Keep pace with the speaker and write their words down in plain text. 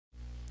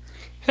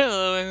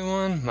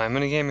everyone,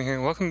 MikeMoneyGMR here,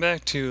 and welcome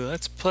back to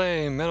Let's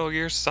Play Metal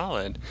Gear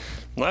Solid.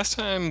 Last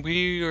time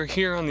we were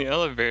here on the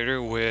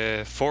elevator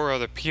with 4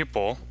 other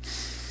people,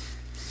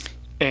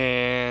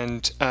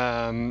 and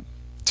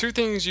two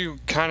things you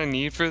kind of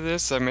need for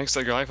this that makes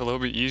your life a little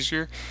bit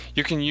easier.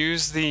 You can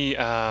use the,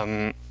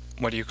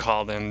 what do you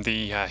call them,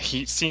 the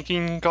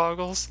heat-seeking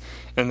goggles,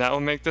 and that will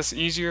make this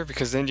easier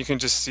because then you can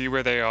just see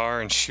where they are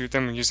and shoot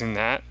them using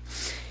that.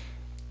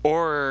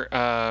 Or,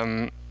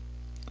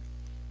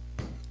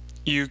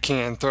 you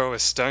can throw a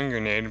stun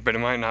grenade, but it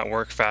might not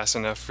work fast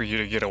enough for you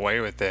to get away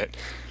with it.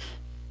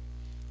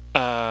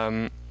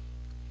 Yeah,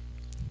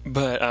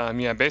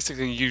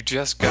 basically you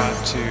just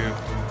got to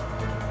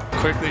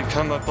quickly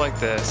come up like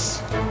this,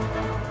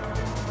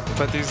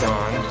 put these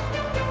on,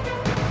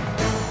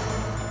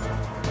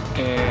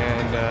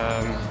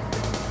 and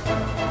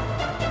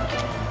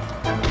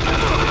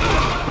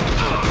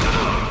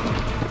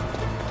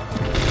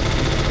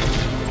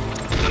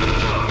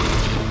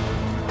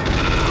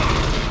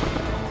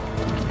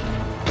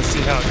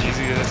see how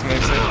easy this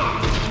makes it?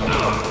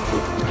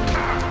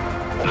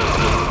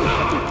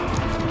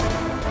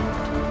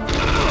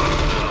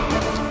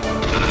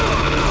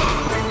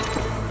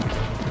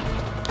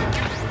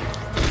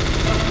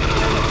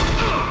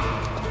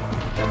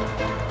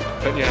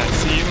 But yeah,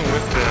 see, even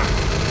with the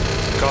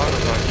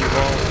goggles on,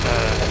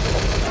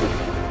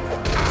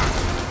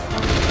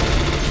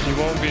 you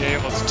won't be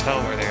able to tell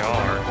where they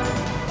are.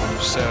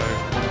 So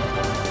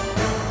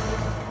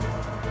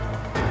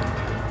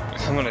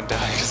I'm gonna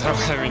die because I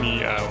don't have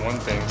any one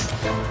things.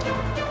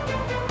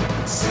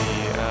 Let's see.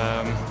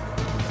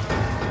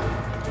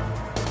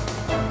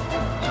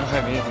 I don't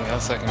have anything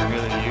else I can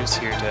really use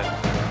here to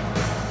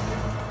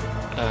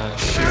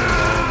shoot them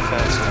all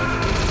fast enough.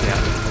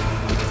 Yeah.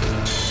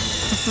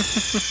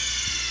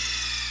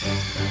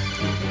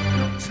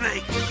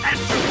 Snake!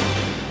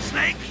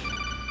 Snake!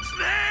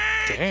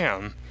 Snake!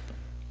 Damn.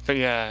 But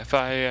yeah, if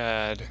I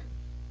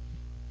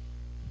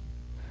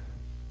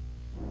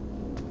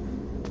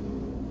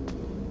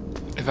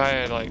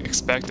had like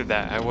expected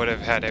that, I would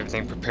have had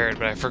everything prepared,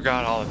 but I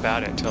forgot all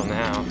about it until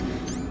now.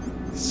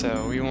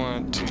 So we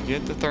want to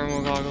get the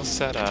thermal goggles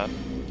set up.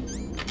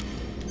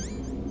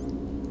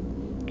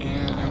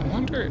 And I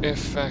wonder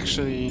if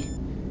actually...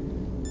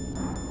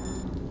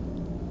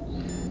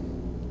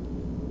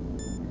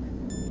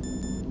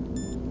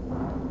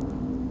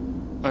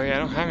 Oh yeah, I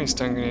don't have any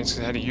stun grenades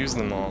because I had to use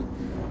them all.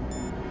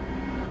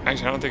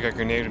 Actually, I don't think a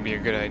grenade would be a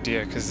good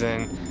idea, because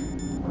then...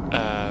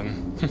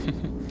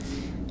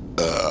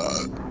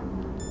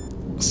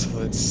 So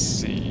let's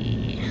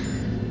see.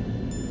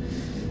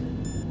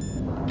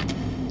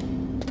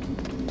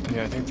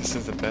 Yeah, I think this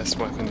is the best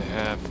weapon to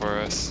have for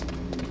us.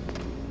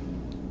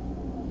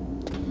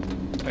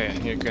 Oh yeah, I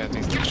need to grab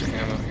these extra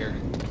ammo here.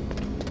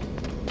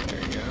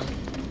 There we go.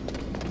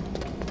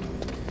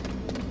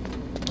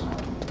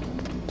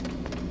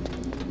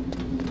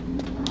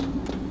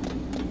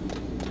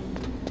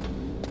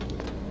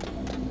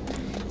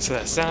 So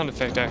that sound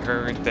effect I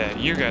heard that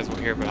you guys will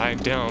hear, but I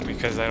don't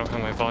because I don't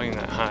have my volume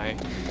that high.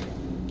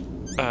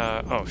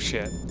 Oh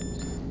shit.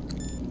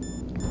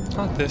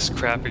 Not this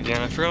crap again,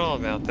 I forgot all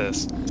about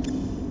this.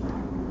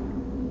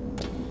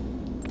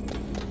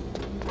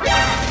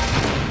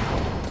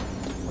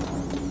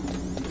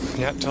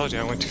 Yep, told you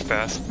I went too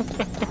fast.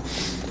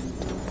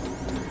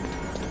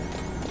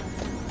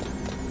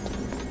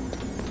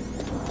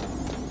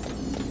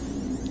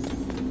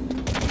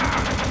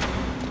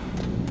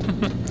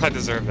 I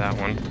deserve that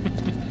one.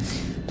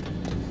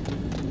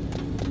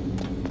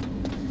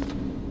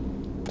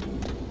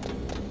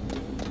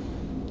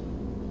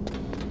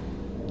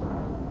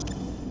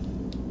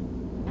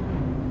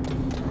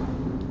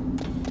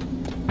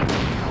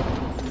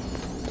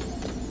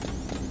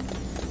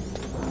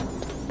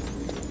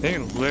 They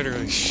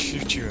literally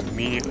shoot you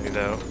immediately,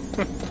 though.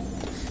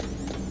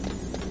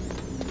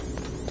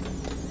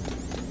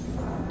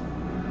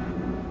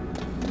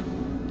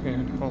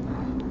 And hold on.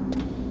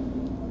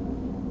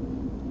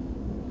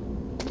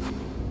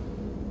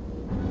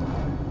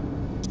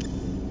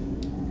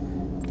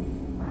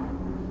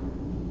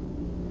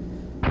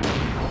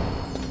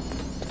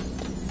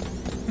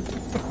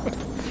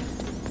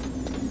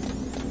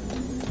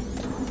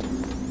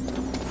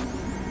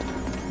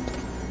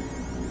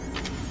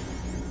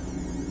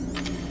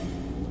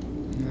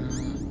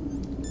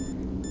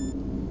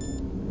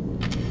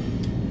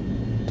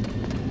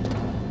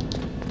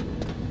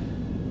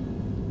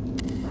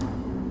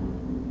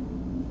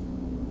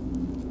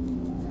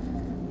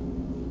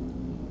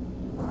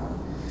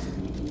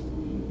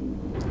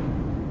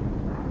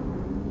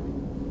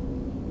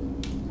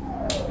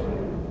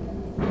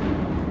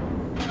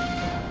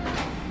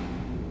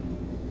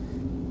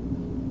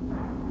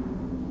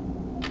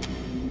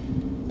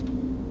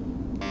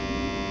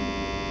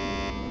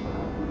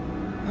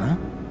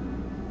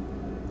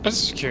 I'm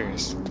just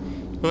curious.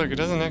 Look, it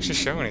doesn't actually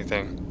show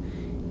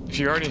anything. If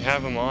you already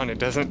have them on, it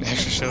doesn't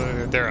actually show that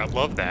they're there. I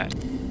love that.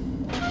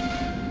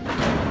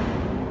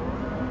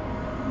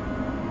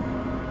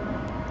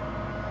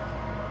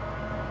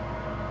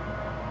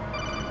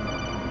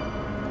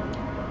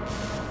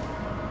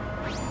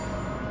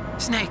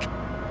 Snake,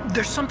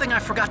 there's something I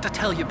forgot to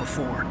tell you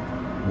before.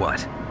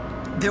 What?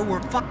 There were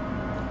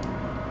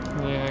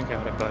Yeah, I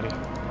got it, buddy.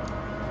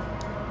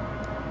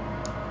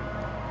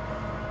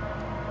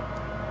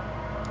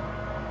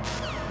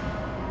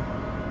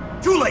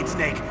 Too late,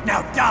 Snake.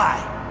 Now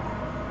die!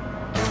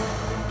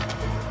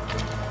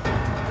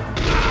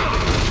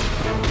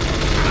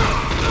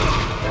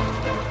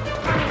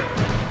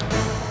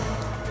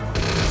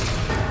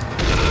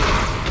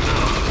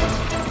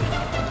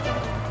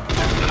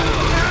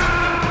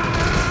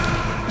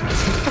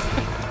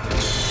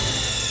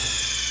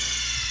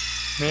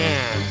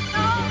 Man.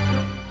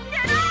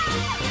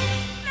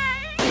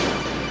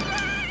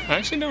 I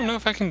actually don't know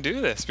if I can do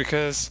this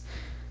because,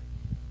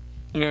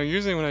 you know,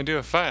 usually when I do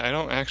a fight, I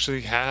don't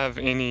actually have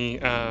any,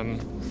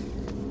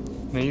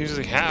 they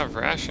usually have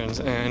rations,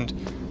 and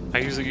I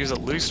usually use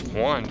at least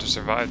one to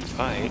survive the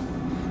fight.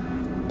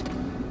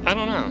 I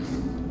don't know.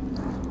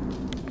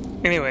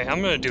 Anyway,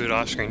 I'm gonna do it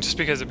off screen just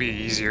because it'd be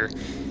easier.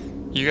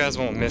 You guys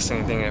won't miss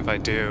anything if I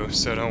do,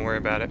 so don't worry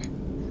about it.